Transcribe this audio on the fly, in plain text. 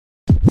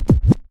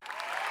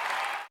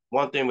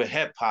one thing with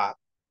hip hop,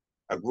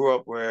 I grew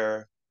up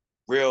where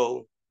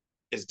real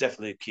is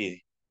definitely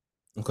key.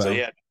 So Okay.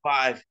 yeah,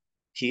 five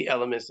key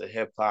elements of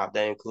hip hop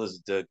that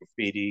includes the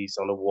graffitis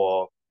on the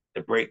wall,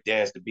 the break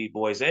dance, the beat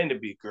boys, and the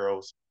beat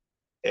girls,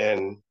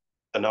 and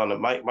and on the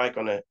mic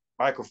on the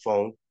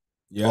microphone,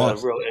 all the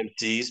Yes. real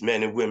MCs,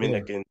 men and women Yeah.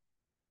 that can.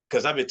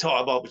 Because I've been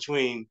taught about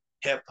between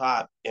hip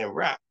hop and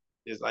rap.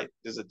 There's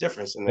a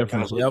difference in the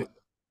kind Difference. of Yep. living.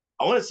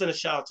 I want to send a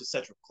shout out to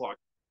Cedric Clark.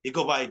 He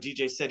go by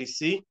DJ Ceddy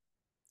C.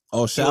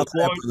 Oh, He shout was out to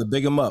that born, brother.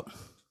 Big him up.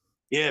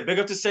 yeah, big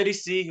up to Ceddy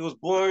C. He was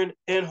born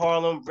in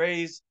Harlem,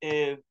 raised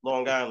in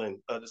Long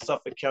Island, the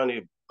Suffolk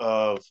County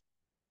of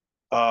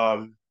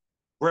um,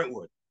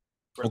 Brentwood.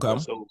 Okay.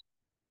 So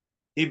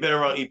he been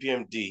around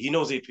EPMD. He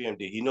knows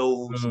EPMD. He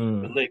knows the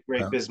Mm, late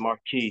great okay. Biz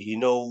Markie. He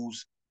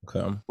knows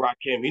Okay.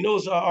 Rakim. He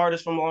knows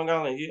artists from Long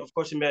Island. Of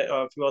course, he met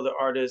a few other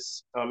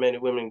artists, men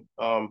and women,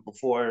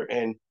 before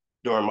and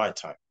during my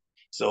time.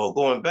 So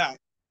going back,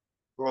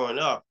 growing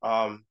up,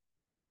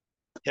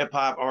 hip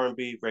hop,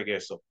 R&B,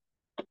 reggae. So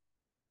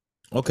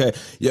Okay.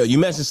 Yeah, you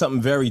mentioned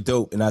something very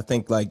dope, and I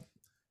think like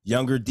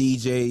younger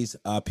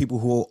DJs, people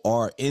who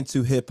are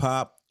into hip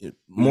hop,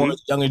 more mm-hmm.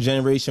 younger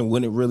generation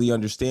wouldn't really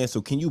understand.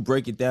 So, can you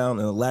break it down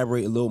and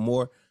elaborate a little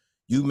more?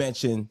 You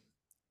mentioned,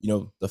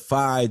 the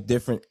five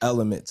different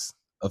elements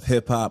of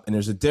hip hop, and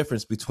there's a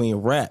difference between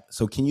rap.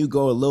 So, can you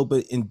go a little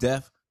bit in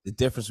depth the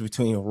difference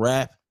between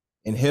rap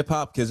and hip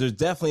hop? Because there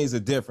definitely is a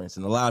difference,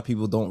 and a lot of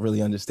people don't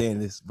really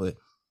understand this. But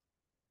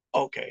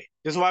Okay,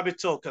 this is what I've been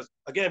told. Because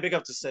again, big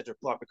up to Cedric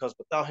Clark. Because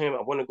without him,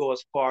 I wouldn't go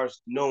as far as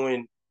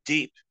knowing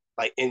deep,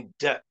 like in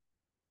depth,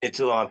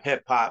 into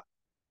hip hop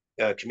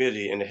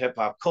community and the hip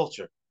hop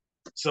culture.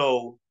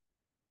 So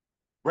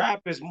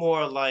rap is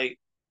more like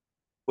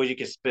where you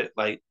can spit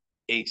like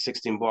 8,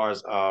 16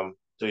 bars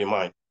through your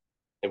mind.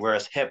 And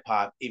whereas hip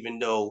hop, even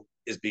though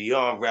it's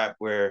beyond rap,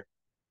 where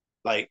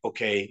like,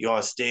 okay, you're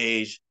on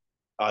stage,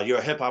 you're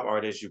a hip hop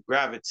artist, you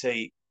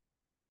gravitate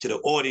to the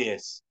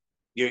audience,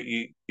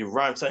 you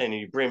rhyme something and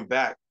you bring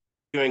back,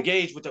 you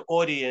engage with the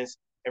audience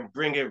and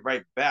bring it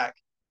right back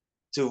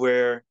to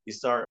where you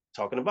start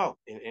talking about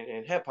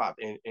in hip hop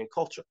and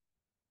culture.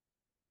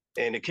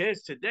 And the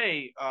kids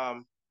today,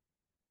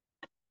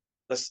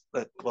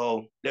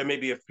 well, there may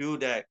be a few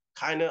that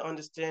kind of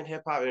understand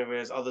hip hop, and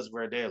there's others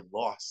where they're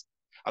lost.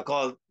 I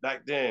call it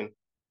back then,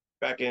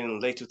 back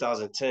in late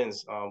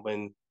 2010s,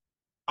 when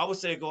I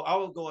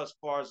would go as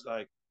far as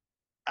like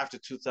after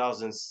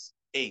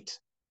 2008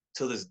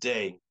 to this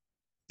day,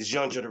 this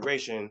young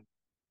generation,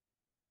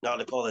 now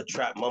they call it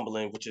trap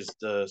mumbling, which is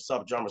the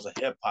subgenres of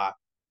hip hop.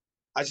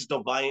 I just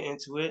don't buy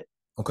into it.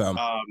 okay,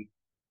 Um,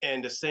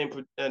 and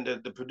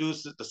the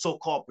producers, the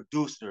so-called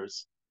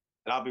producers,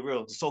 and I'll be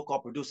real, the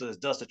so-called producers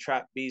that does the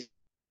trap beats,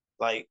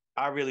 like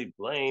I really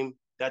blame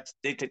that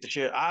they take the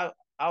shit. I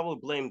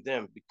would blame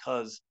them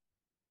because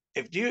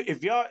if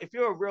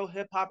you're a real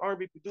hip hop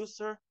R&B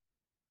producer,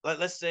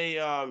 let's say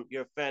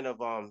you're a fan of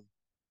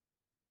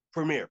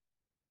Premier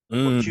or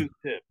mm,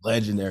 Q-Tip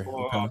legendary.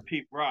 or Okay,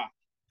 Pete Rock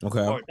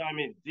okay, or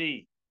Diamond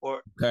D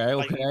or okay,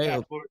 like you okay.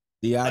 fast forward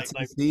The like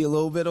ITC a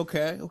little bit.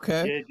 Okay,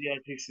 okay. yeah,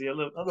 DITC, I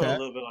know a Okay.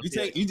 little bit about You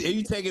take you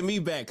DITC. taking me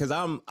back because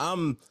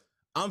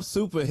I'm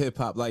super hip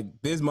hop. Like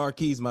Biz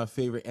Markie is my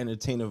favorite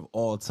entertainer of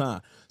all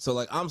time. So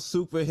like I'm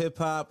super hip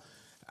hop.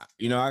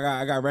 I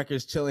got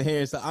records chilling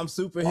here. So I'm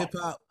super hip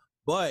hop.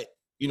 But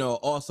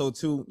also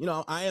too,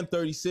 I am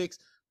 36,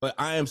 but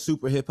I am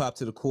super hip hop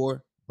to the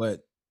core.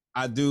 But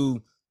I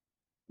do,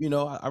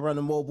 I run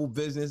a mobile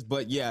business.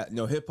 But yeah,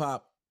 hip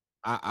hop,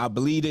 I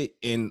believe it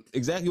in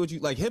exactly what you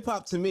like. Hip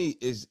hop to me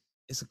is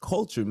it's a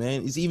culture,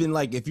 man. It's even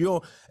like if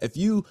you're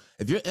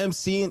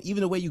MCing,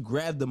 even the way you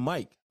grab the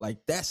mic, like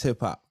that's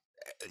hip hop.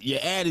 Your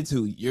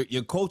attitude,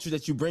 your culture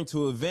that you bring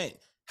to an event,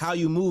 how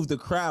you move the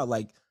crowd,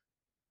 like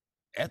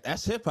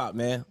that's hip hop,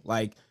 man.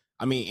 Like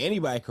I mean,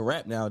 anybody can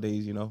rap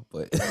nowadays,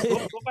 but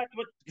Go back to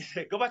what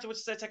go back to what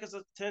you said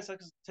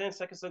 10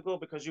 seconds ago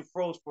because you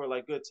froze for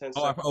like good 10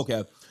 seconds.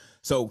 okay.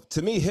 So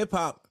to me, hip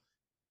hop,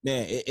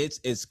 man,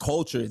 it's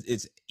culture,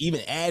 it's even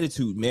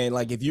attitude, man.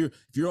 Like if you're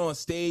on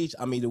stage,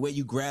 I mean, the way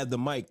you grab the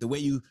mic, the way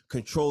you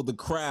control the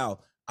crowd,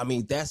 I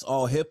mean, that's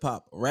all hip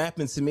hop.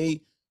 Rapping to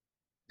me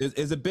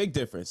is a big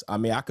difference. I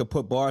mean, I could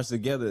put bars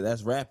together.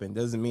 That's rapping.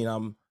 Doesn't mean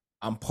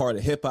I'm part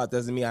of hip hop.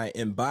 Doesn't mean I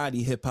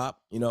embody hip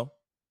hop.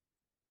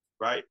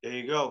 Right there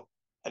you go.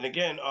 And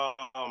again,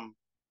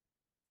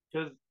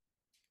 because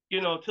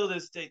till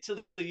this day,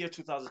 till the year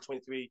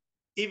 2023,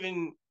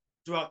 even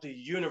throughout the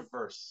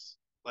universe,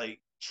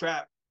 like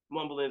trap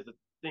mumbling is the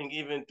thing,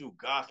 even through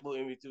gospel,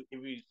 if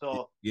we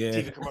saw Yeah.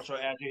 TV commercial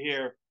as you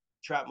hear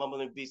trap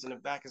mumbling beats in the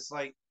back, it's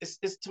like it's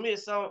to me it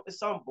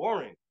sound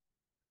boring.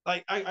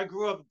 Like I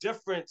grew up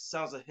different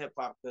sounds of hip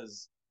hop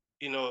because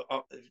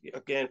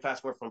again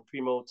fast forward from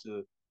Primo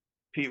to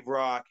Pete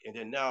Rock, and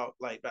then now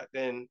like back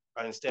then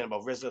I understand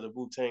about RZA, the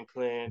Wu-Tang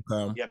Clan.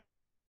 Okay. You have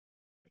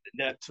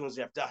the Neptunes,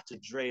 you have Dr.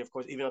 Dre, of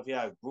course. Even if you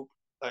have a group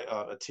like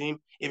a team,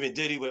 even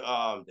Diddy with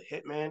the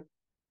Hitman,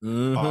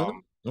 Mm-hmm.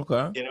 um,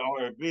 Okay. in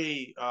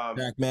R&B,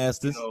 Jack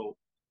Masters.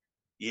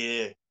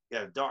 yeah.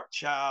 Yeah, Dark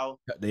Child.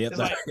 Yep, It's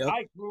like yep.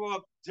 I grew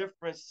up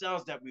different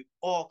sounds that we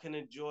all can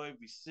enjoy.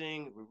 We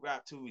sing, we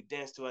rap to, we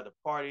dance to at the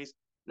parties.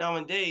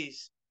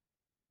 Nowadays,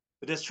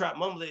 with this trap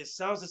mumble, it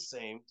sounds the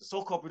same. The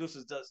so-called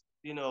producers does,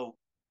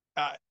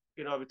 I've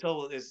been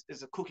told is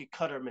a cookie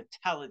cutter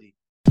mentality.